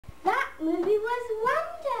movie was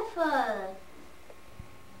wonderful.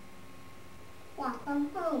 Welcome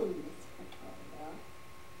home, Miss Victoria.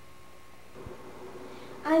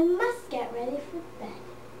 I must get ready for bed.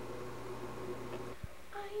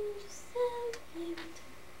 I'm so beautiful.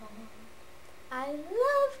 I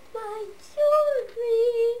love my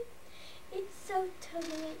jewelry. It's so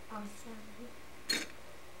totally awesome.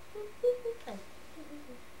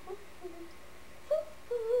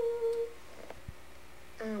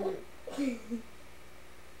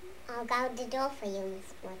 I'll guard the door for you,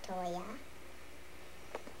 Miss Victoria.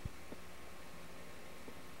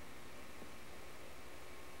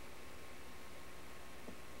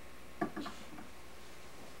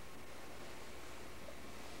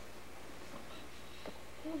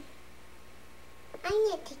 I'm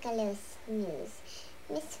going to take a little snooze.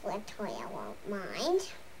 Miss Victoria won't mind.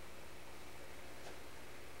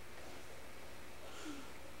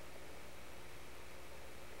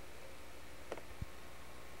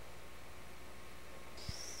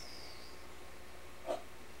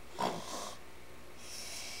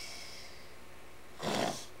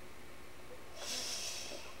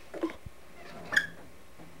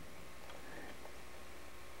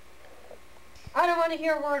 I don't want to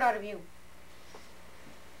hear a word out of you.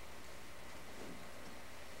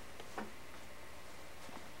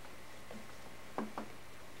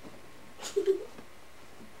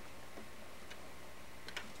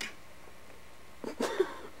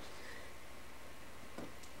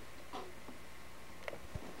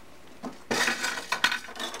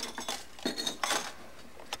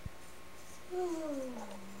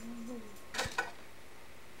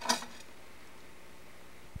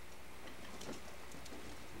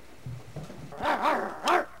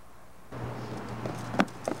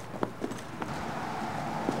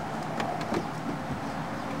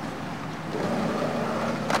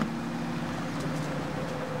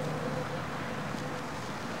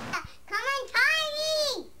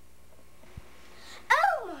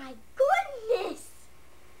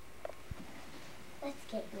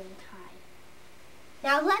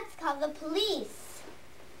 Now let's call the police.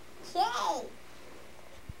 Okay.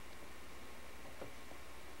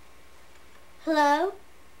 Hello?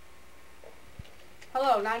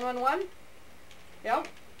 Hello, 911? Yep,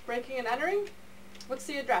 breaking and entering? What's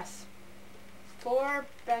the address? 4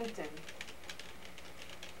 Benton.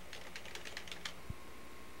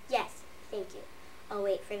 Yes, thank you. I'll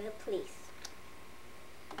wait for the police.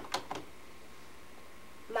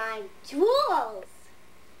 My jewels!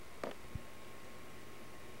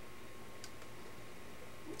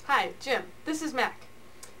 Hi, Jim. This is Mac.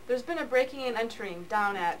 There's been a breaking and entering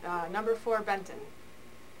down at number 4 Benton.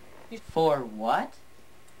 For what?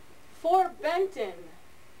 4 Benton.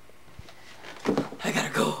 I gotta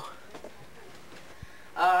go.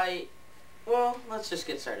 Well, let's just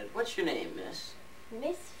get started. What's your name, miss?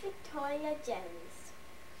 Miss Victoria Jones.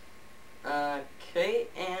 Okay,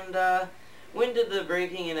 and, when did the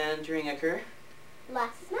breaking and entering occur?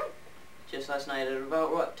 Last night. Just last night, at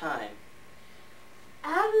about what time?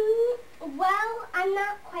 Well, I'm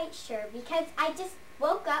not quite sure because I just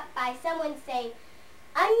woke up by someone saying,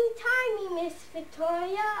 "Untie me, Miss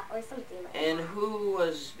Victoria," or something like that. And who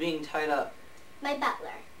was being tied up? My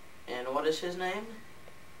butler, And what is his name?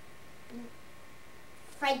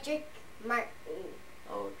 Frederick Martin.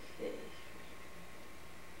 Okay.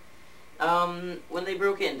 When they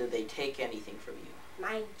broke in, did they take anything from you?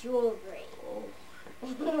 My jewelry. Oh.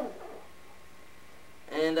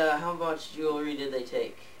 And, how much jewelry did they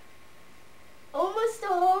take? Almost a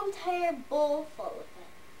whole entire bowl full of it.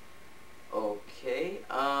 Okay.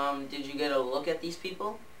 Did you get a look at these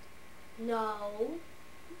people? No.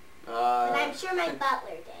 But I'm sure my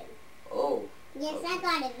butler did. Oh. Yes, okay. I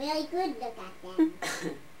got a very good look at them.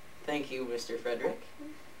 Thank you, Mr. Frederick.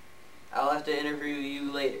 I'll have to interview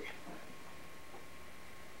you later.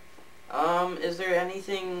 Is there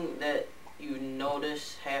anything that you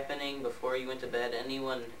noticed happening before you went to bed?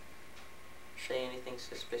 Anyone say anything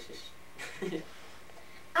suspicious?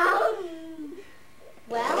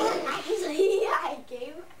 Well, actually, I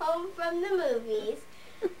came home from the movies,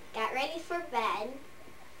 got ready for bed.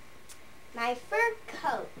 My fur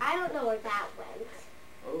coat, I don't know where that went.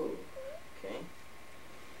 Oh, okay.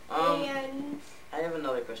 And I have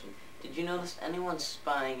another question. Did you notice anyone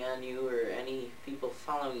spying on you or any people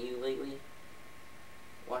following you lately?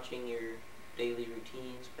 Watching your daily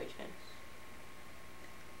routines by chance?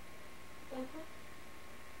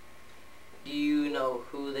 Do you know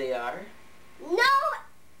who they are? No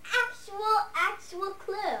actual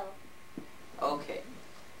clue. Okay.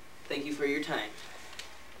 Thank you for your time.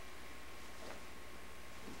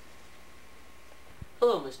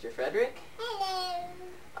 Hello, Mr. Frederick. Hello.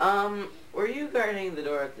 Were you guarding the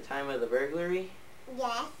door at the time of the burglary?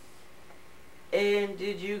 Yes. And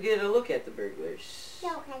did you get a look at the burglars?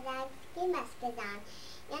 No, because I had ski maskers on.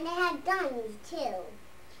 And they had guns, too.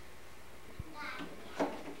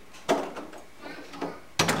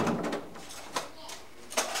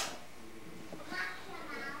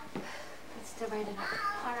 Let's divide it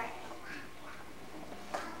up. All right.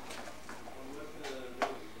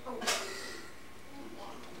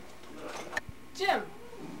 Jim,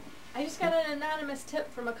 I just got an anonymous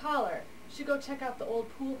tip from a caller. You should go check out the old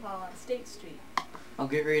pool hall on State Street. I'll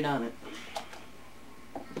get right on it.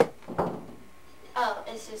 Oh,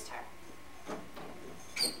 it's just her.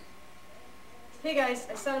 Hey guys,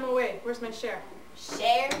 I sent him away. Where's my share?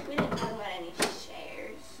 Share? We didn't talk about any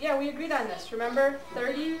shares. Yeah, we agreed on this, remember?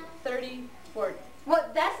 30, 30, 40. Well,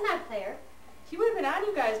 that's not fair. He would have been on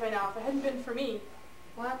you guys by now if it hadn't been for me.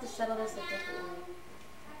 We'll have to settle this a different way.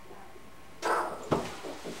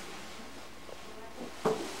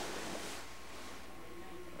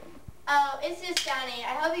 Oh, it's just Johnny.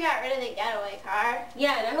 I hope you got rid of the getaway car.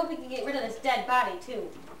 Yeah, and I hope we can get rid of this dead body, too.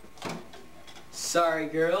 Sorry,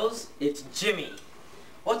 girls. It's Jimmy.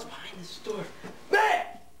 What's behind this door? Man!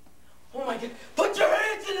 Oh my God! Put your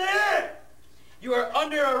hands in the air! You are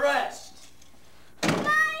under arrest.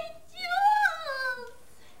 My jewels!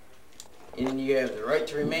 And you have the right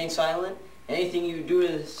to remain silent. Anything you do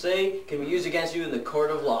or say can be used against you in the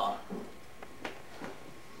court of law.